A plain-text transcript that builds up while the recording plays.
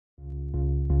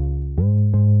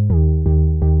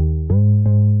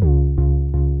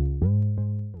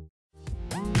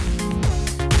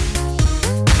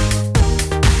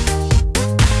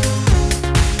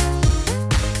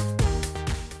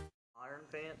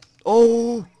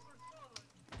Oh!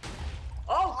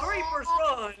 Oh, creepers,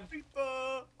 run!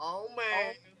 Creeper. Oh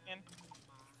man.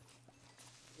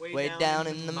 Way down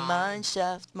in the mine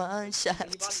shaft, Anybody?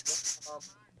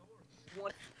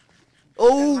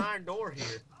 Oh! There's an iron door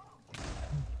here.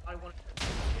 I want.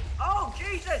 Oh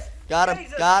Jesus! Got him,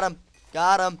 Jesus! got him,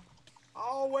 got him.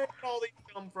 Oh, where did all these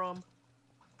come from?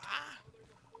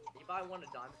 Anybody want a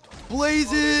diamond?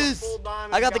 Blazes! Oh,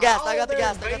 diamond I got the guy. gas, I got the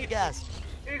there's gas, I got the bait. gas.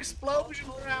 Explosions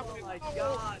are Oh happening. my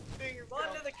God! Fingers Run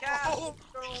crossed. to the castle!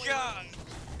 Oh my god!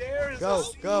 There is Go, a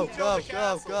siege go, of go, the go,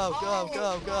 castle. go, go, Oh,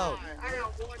 go, go. my. I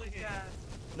got one hit.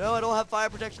 No, I don't have fire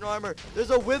protection armor.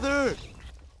 There's a wither.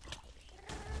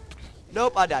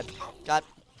 Nope, I died. Got.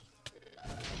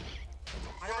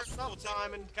 I got some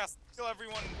diamond. Cast kill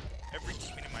everyone, every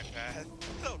demon in my path.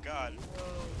 Oh god. Oh,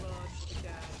 run to the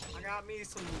castle. I got me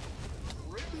some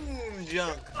rune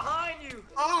junk. Behind you!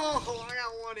 Oh, I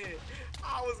got one hit.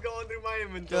 I was going through my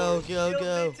inventory. Go, go, Killed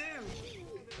go. me too.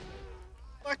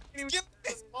 I can't even get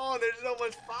this spawn. There's so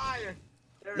much fire.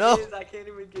 There No. it is. I can't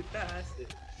even get past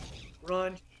it.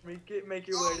 Run, make your way.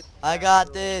 To I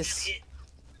got this.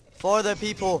 For the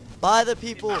people, by the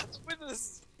people. With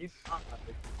us. You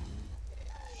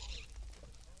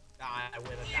Die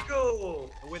with a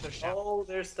Eagle! with a shot. Oh,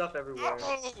 there's stuff everywhere.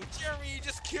 Oh, Jeremy, you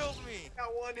just killed me. Got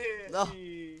one hit. No.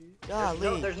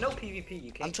 Golly. There's no PvP.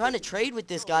 You can't. I'm trying to trade with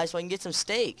this guy so I can get some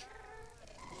steak.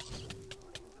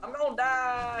 I'm gonna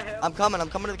die. Help. I'm coming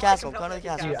to the castle. I'm coming to the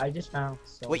castle. Dude, I just found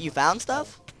so Wait, you found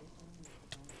stuff?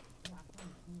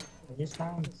 I just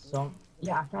found some.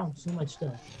 Yeah, I found so much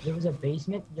stuff. There was a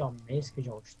basement y'all missed because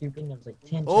y'all were stupid. And there was like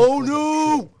 10. Oh chests worth of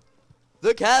no! shit. The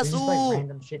There's just like castle!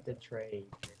 random shit to trade.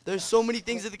 There's so many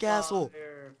things at the castle.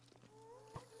 Fire.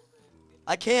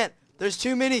 I can't. There's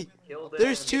too many. Kill them.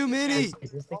 There's too many.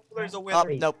 Is this the Oh, there's a Oh,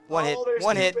 wither. nope. One hit. Oh, there's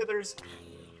One two hit. withers.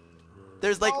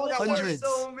 There's like Oh, that was hundreds.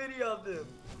 There's so many of them.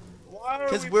 Why are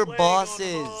 'Cause we we're playing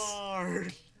bosses. on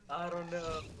hard? I don't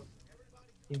know.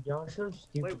 Dude, y'all are so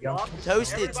stupid. Wait, we y'all lost?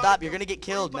 Toasted, Everybody stop. You're go- gonna get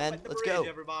killed, group up man. at the Let's bridge, go.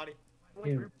 Everybody. We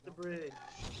Dude. group the bridge.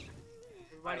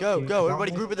 Everybody Go, Dude, go. y'all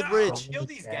Everybody make- group at the No. bridge. Kill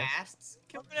these ghasts.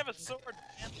 I don't even have a sword.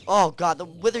 Man. Oh god, the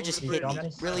wither just Dude, hit y'all me.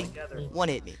 missed Really? Together. One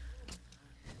hit me.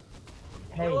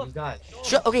 Hey, you guys.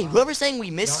 Okay, whoever's saying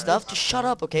we missed stuff, just shut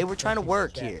up, okay? We're trying to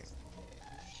work here.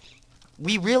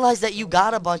 We realize that you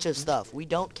got a bunch of stuff. We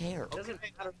don't care. It doesn't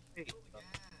matter.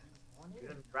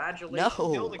 Congratulations.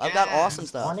 No, I've got awesome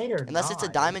stuff. Want it or Unless it's a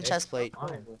not, diamond it's chest plate.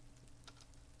 fine.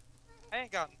 I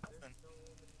ain't got nothing.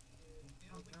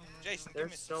 Jason, give me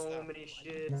There's some so stuff. many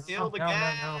shit. No, Kill the no, no,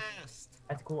 no. ghast.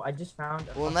 That's cool. I just found.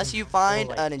 a Well, unless fucking you find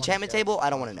full, like, an 20 enchantment chests. table, I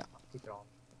don't want to know. Take it all.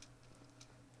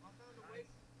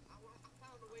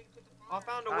 I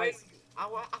found a way. I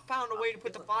found a way to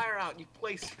put the fire out. You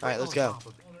place. Alright, let's on go. top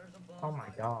of it. Oh my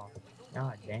god.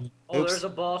 God dang. Oh, Oops. there's a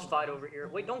boss fight over here.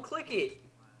 Wait, don't click it.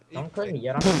 Don't click it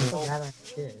yet. I'm still gathering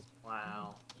shit.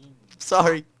 Wow.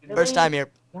 Sorry, first time here.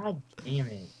 God damn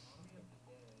it.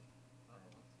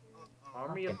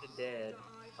 Army of the Dead.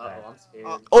 Uh oh, I'm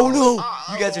scared. Oh no!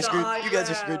 You guys are Get to screwed. high You guys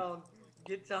are screwed. ground.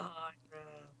 Get to high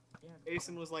ground.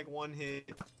 Jason was like one hit.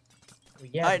 Well,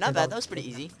 yeah, Alright, not because bad. I That was pretty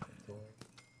easy. Dang.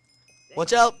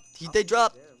 Watch out! They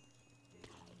drop. Damn.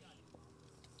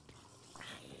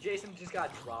 Jason just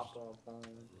got dropped on phone.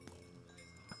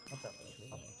 What the-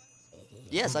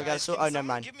 Yes, I got a Guys, sword. can Oh, never someone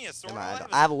mind. Give me a sword. Never mind.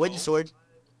 I'll I have a wooden bow. sword.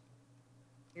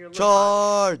 Here, look,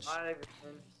 Charge! Ivan.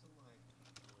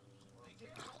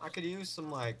 I could use some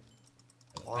like.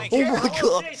 Thank Oh you. my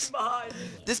Oh, god! Jason behind.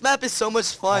 This map is so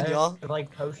much fun, y'all.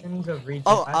 Like potions of regen.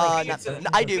 Oh, I like no, potions no,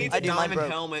 I of do, regen. I do, mine Diamond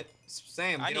broke. helmet.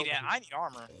 Sam, I get need over I need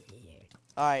armor.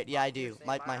 Alright, yeah, I do. Same,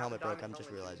 My I have helmet a broke. diamond I'm just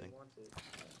helmet if you realizing. want it.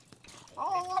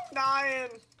 Oh, I'm dying.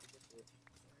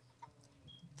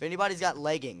 If anybody's got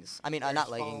leggings, I mean, not They're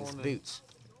leggings, spawning. boots.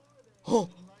 Oh,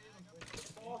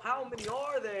 Oh, how many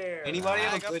are there? Anybody I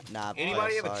have a got- good? Nah, boy,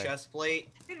 Anybody have a sorry. chest plate?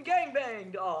 Getting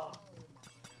gangbanged. Oh.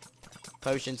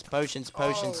 potions, potions,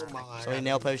 potions. Oh my So many God.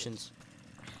 nail potions.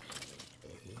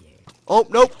 Oh,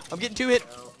 nope. I'm getting 2 hit.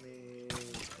 Help me.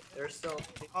 There's so.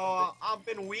 Oh, I've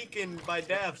been weakened by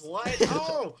death. What?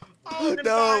 Oh, I'm gonna No,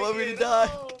 die I'm gonna again. die.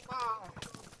 Oh, wow.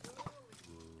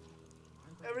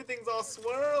 Everything's all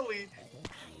swirly.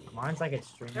 Mine's like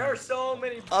extreme. There are so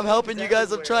many. I'm helping you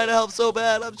guys. I'm trying to help so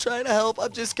bad. I'm trying to help.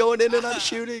 I'm just going in and I'm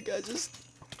shooting. I just...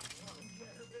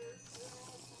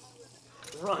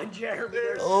 Run, Jeremy.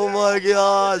 There's Oh my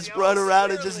gosh. Run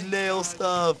around and just nail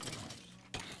stuff.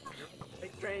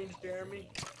 big trains, Jeremy.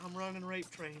 I'm running rape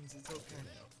trains. It's okay.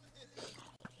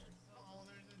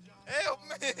 Help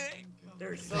me!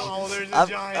 There's so. Oh, there's a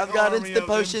I've- giant I've got army instant of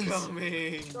them potions.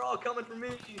 coming. They're all coming for me.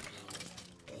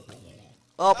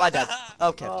 Oh, I died.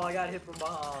 Okay. Oh, I got hit from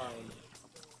behind.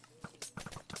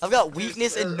 I've got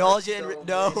weakness and nausea and so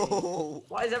no.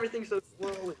 Why is everything so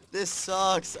slow? This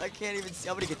sucks. I can't even see.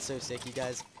 I'm gonna get so sick, you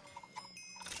guys.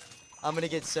 I'm gonna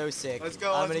get so sick. Let's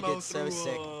go. I'm let's gonna mow get so through,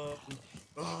 sick.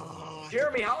 Oh,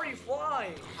 Jeremy, how are you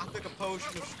flying? I took a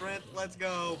potion of strength. Let's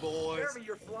go, boys. Jeremy,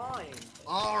 you're flying.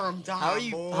 Arm time, How are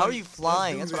you? boys. How are you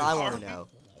flying? Let's That's do what I this. want to know.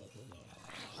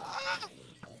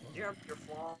 Jeremy, you're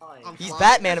flying. I'm He's flying.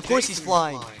 Batman, of course he's Jason's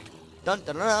flying. Dun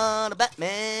dun dun,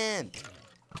 Batman.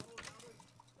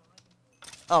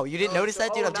 Oh, you didn't notice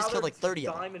that, dude? I've now just killed there's like 30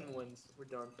 of them. diamond ones. We're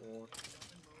done for.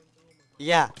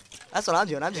 Yeah, that's what I'm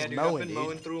doing. I'm Yeah, just dude, I've mowing, been dude.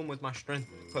 mowing through them with my strength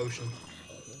potion.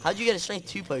 How'd you get a strength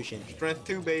 2 potion? Strength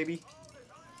 2, baby.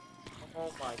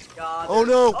 Oh my god. Oh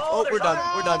no! Oh, Oh, we're there's done.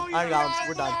 iron- We're done. Oh, Iron you golems. guys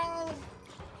We're done.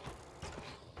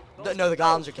 are- No, the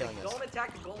golems are killing us. Don't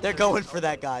attack the golems. They're going for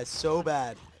that guy so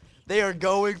bad. They are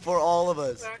going for all of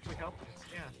us. They're actually helping us.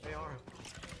 Yeah, they are.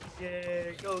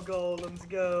 Yeah, go golems,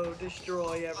 go.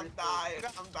 Destroy everything.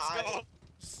 I'm dying.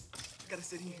 Gotta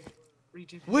sit here.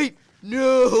 Regenerate. Wait,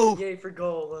 no! Yay for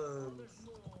golems.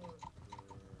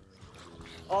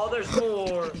 Oh, there's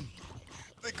more.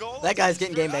 The goal. That guy's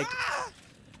getting game baked.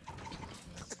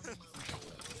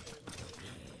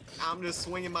 I'm just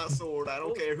swinging my sword. I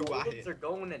don't care who I Golems hit. are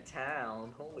going to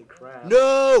town. Holy crap.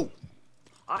 No!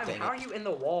 Dang How are you in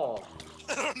the wall?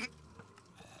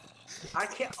 I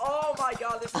can't. Oh my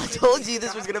god, this I is told you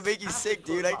this was gonna make you sick,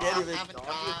 dude. I can't even.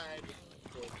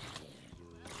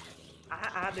 I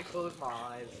had to close my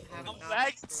eyes. I'm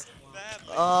lagging so bad.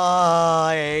 Oh,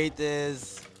 I hate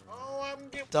this. Oh, I'm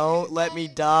getting. Don't let me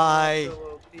die.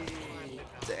 So OP.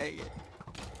 Dang it.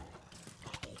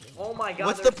 Oh my god.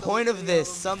 What's the there's so point of many this?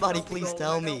 them. Somebody Help please golems.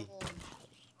 tell me.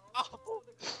 Oh,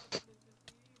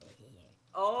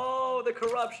 Oh, the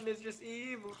corruption is just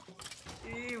evil.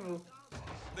 Evil.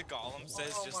 the golem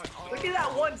says Oh just. my- Look at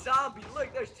that one zombie.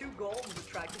 Look, there's 2 golems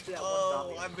attracted to that Oh,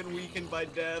 one zombie. I've been weakened by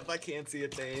death. I can't see a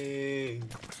thing.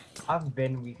 I've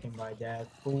been weakened by death,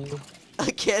 fool.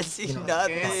 I can't see You know,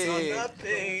 Can't see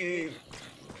nothing. nothing.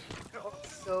 Oh,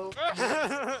 so.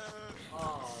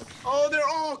 Oh, Oh, they're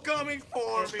all coming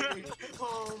for me.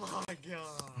 Oh my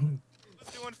god. I'm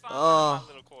doing fine Oh. in my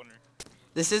little corner.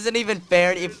 This isn't even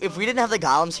fair. If we didn't have the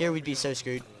golems here, we'd be so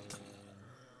screwed.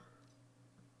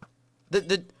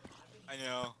 The I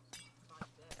know.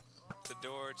 The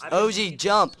door. To I- the OG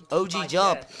jump. OG my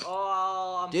jump. death.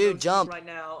 Oh, I'm Dude, so sick jump. right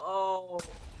now. Oh,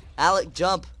 Alec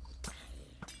jump.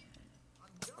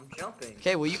 I'm jumping.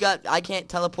 Okay, well you got. I can't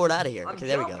teleport out of here. I'm Okay,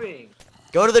 there we go. jumping.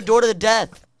 Go to the door to the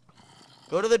death.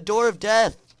 Go to the door of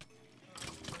death.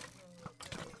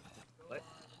 What?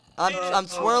 I'm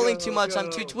swirling too much.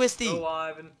 I'm too twisty. Go,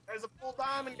 Ivan. There's a full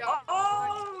diamond guy.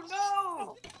 Oh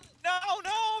no! No,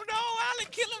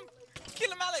 Alec, kill him!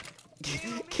 Kill him, Alec!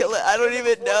 Kill it. I don't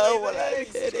even know what I'm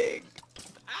hitting.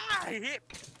 Ah, I hit.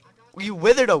 You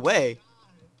withered away.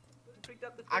 Picked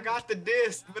up the I thing. got the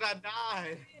disc, but I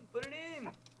died. Put it in.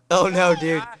 Oh no,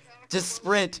 dude. Just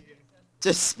sprint.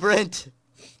 Just sprint.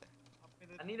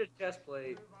 I need a chest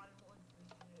plate.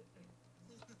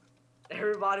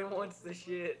 Everybody wants the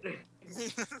shit.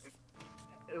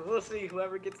 We'll see.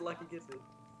 Whoever gets lucky gets it.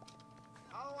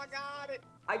 Oh, I got it.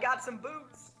 I got some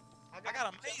boots. I got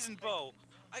an amazing bow.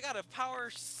 I got a power.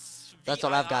 That's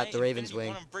what I've got, VII the Raven's Infinity Wing.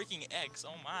 One. I'm breaking X.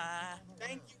 Oh my.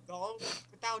 Thank you, Gold.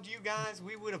 Without you guys,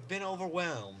 we would have been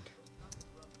overwhelmed.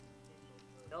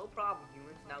 No problem,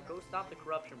 humans. Now go stop the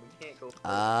corruption. We can't go.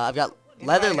 I've got Anybody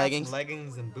leather got some leggings.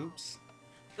 leggings and boots.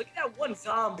 Look at that one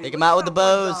zombie. Take Look him out at with the that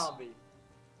one bows. zombie.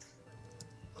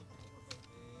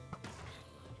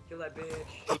 Kill that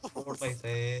bitch. Four legs.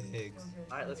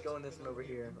 Alright, let's go in this one over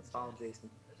here. Let's follow Jason.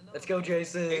 Let's go,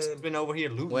 Jason. Jason's been over here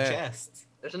looting Where? chests.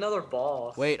 There's another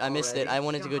boss. Wait, I missed it. already. I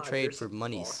wanted to go God, trade there's for some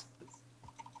monies. bosses.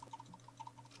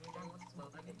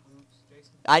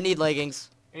 I need leggings.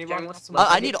 Anybody wants got some some-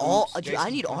 I need boots? all. Dude, Jason, I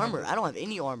need can I have armor. boots? I don't have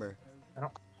any armor. I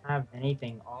don't have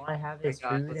anything. All I have is Hey,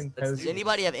 guys, food let's- and let's do Does potions.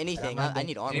 anybody have anything? I'm not I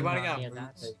need armor. Anybody got any of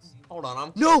that, boots? but- Hold on,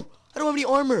 I'm. No, I don't have any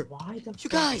armor. Why the You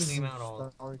fuck guys! did you Out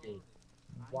all- started?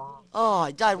 Why? Oh,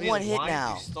 I died Liz, one hit why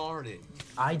now. Did you start it?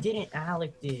 I didn't.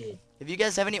 Alec did. If you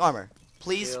guys have any armor,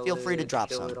 please Kill feel free to it, drop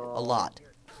kill some. it A all. lot.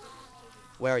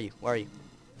 Where are you? Where are you?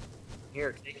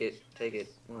 Here, take it. Take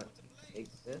it. What? Take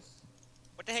this.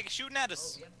 What the heck is shooting at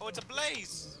us? Oh, it's a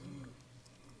blaze.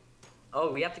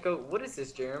 Oh, we have to go. What is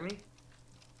this, Jeremy?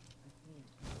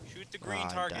 Shoot the Oh, green I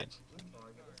target. died.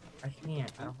 I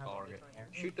can't. I don't have Target. anything there.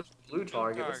 Shoot the blue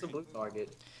target. What's the blue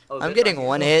target? Oh, I'm this getting right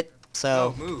one here. hit,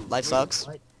 so No, move, life move. sucks.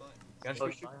 What? Gotta Oh,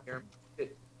 shoot, shoot, Jeremy.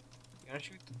 gotta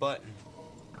shoot the button.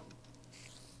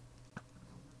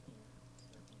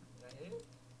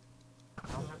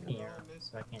 I don't have any arrows,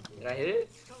 so I can't do Did I that. hit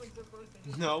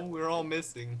it? No, we're all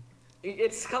missing.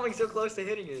 It's coming so close to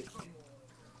hitting it.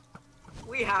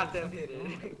 We have to hit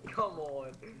it. Come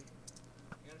on.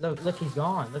 Look, he's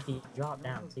gone. Look, he dropped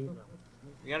down. See, look.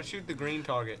 You gotta shoot the green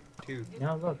target, too.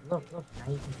 No, look. Now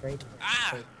you can trade him.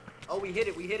 Ah! Oh, we hit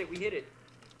it. We hit it. We hit it.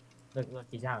 Look,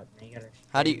 he's out. Now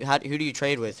you gotta. Who do you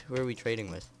trade with? Who are we trading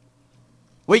with?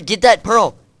 Wait, get that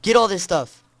pearl. Get all this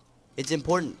stuff. It's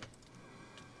important.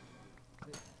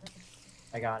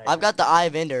 I got it. I've got the Eye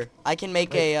of Ender. I can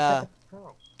make Wait, a,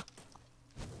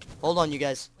 hold on, you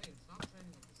guys.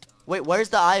 Wait, where's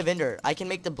the Eye of Ender? I can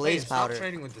make the blaze Stop powder.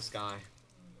 trading with this guy.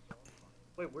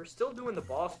 Wait, we're still doing the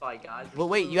boss fight, guys. But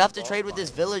wait, you have to trade with this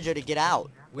villager to get out.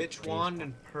 Witch wand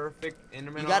and perfect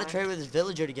Enderman You gotta eye? trade with this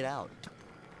villager to get out.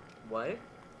 What?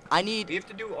 I We need have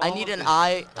to do all I need of an this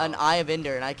eye stuff. of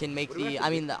Ender, and I can make What do we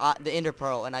the have to the Ender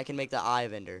pearl, and I can make the Eye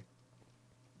of Ender.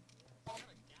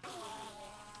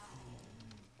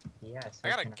 Yes. I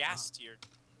got a gas tier.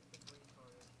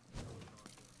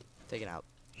 Take it out.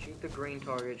 Shoot the green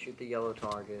target. Shoot the yellow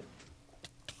target.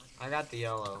 I got the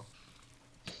yellow.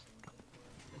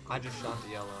 I just shot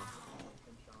the yellow.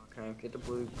 Okay, get the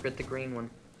blue. Get the green one.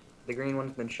 The green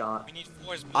one's been shot. We need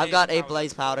 4 I've got a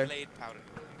blaze powder. Blade powder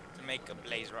to make a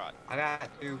blaze rod. I got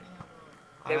 2.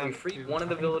 I Okay, we have freed 2. one of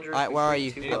the villagers. Alright, we where are freed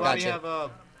you? two Oh, Anybody gotcha.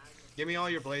 have give me all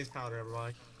your blaze powder,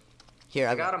 everybody. Here,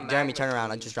 I I've got got a Jeremy, magnet. turn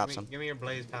around. I just dropped some. Give me your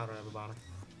blaze powder, everybody.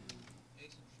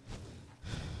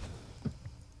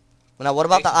 Well, now, what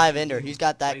about the Jason, Eye of Ender? Who's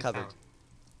got that Blaze covered? powder.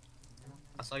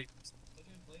 I saw you.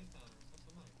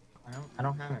 I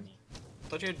don't have any. I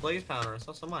thought you had blaze powder. I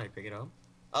saw somebody pick it up.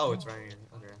 Oh, it's right here.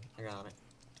 Okay, I got it.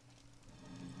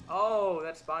 Oh,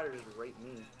 that spider just raped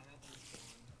me.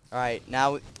 Alright,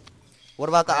 now, what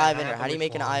about the I- Eye of I Ender? have How do you the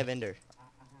make an witch Eye wand. of Ender?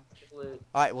 Split.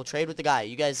 Alright, we'll trade with the guy.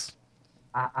 You guys,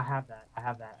 I have that.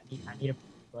 I need a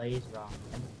blaze rod.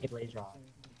 I need a blaze rod.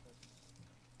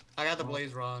 I got the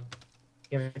blaze rod.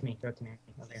 Give it to me. Throw it to me.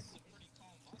 Over here.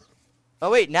 oh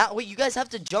wait, you guys have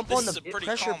to jump This on is the a pretty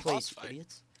pressure calm boss plate, fight.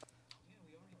 idiots.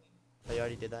 Oh, you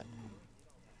already did that?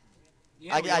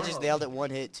 Yeah, I we just are. nailed it one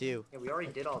hit, too. Yeah, we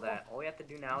already did all that. All we have to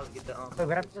do now is get the Wait,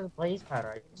 what happened to the blaze powder?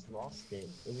 I just lost it.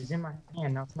 It was in my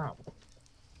hand. Now it's not.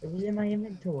 It was in my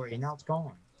inventory. And now it's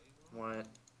gone. What?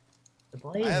 The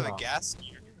blaze I have a rod. gas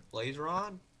tier. Blaze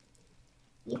rod?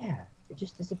 Yeah, it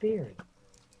just disappeared.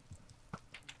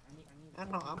 I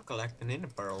don't know. I'm collecting in the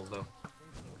pearls though.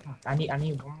 I need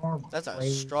one more. That's a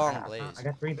blaze. strong I blaze.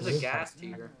 got 3 There's a blaze gas powders.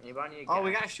 tier. Anybody need a Oh,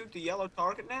 we gas? gotta shoot the yellow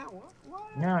target now.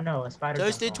 What? No, a spider.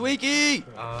 Toasted jumped on it. Twinkie!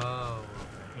 Oh.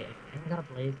 Yeah, I got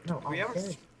a blaze. No, We oh, ever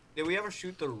good. Did we ever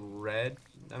shoot the red?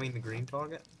 I mean the green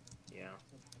target? Yeah.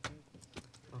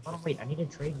 Hold on, wait. I need to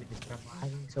trade with this, but I'm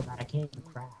lagging so bad I can't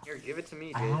even craft. Here, give it to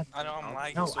me, I dude. have. I know I'm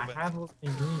lagging No, so I bad. have what we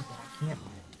need, but I can't.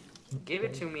 Give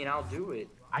it to me and I'll do it.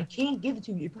 I can't give it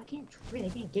to you. If I can't trade, I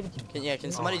can't give it to you.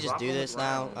 Can somebody just drop do on the this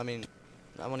now? ground. I mean,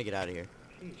 I want to get out of here.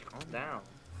 Jeez, calm down.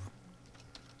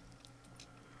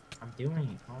 I'm doing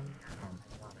it. Calm down.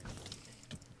 I got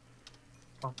it.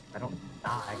 Fuck, I don't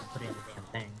die. I can put it in the damn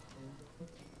thing.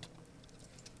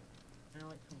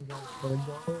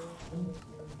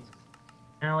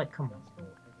 Alec, come on.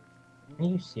 Are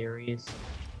you serious?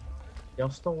 Y'all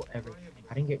stole everything.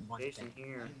 I didn't get one Jason, thing.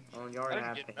 here. Oh, you I already didn't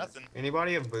have get things. nothing.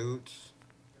 Anybody have boots?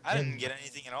 I didn't get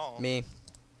anything at all. Me.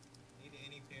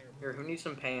 Here, who needs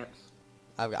some pants?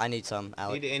 I need some,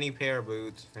 Alec. Need any pair of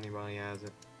boots if anybody has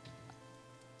it.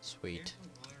 Sweet.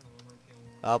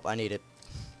 Oh, I need it.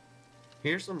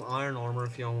 Here's some iron armor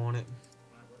if y'all want it.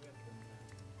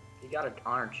 You got an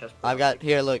iron chest. I've got,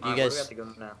 here, look, you Alright, where do we guys. have to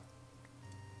go now?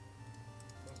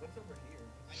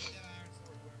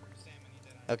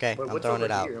 Okay, Wait, I'm what's throwing over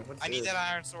it out. here? What's I need this?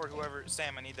 that iron sword, whoever.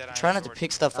 Sam, I need that iron Trying not to sword.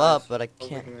 pick stuff Guys, up, but I over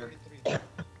can't. here.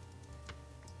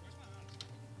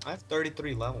 I have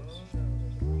 33 levels.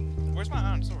 Where's my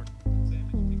iron sword?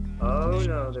 Oh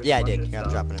no, there's Yeah, a I bunch did. of Here, I'm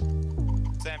stuff. dropping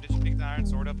it. Sam, did you pick the iron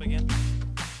sword up again?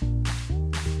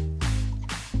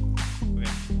 Okay.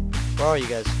 Where are you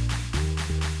guys?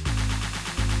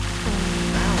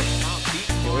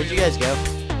 Where'd you guys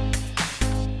go?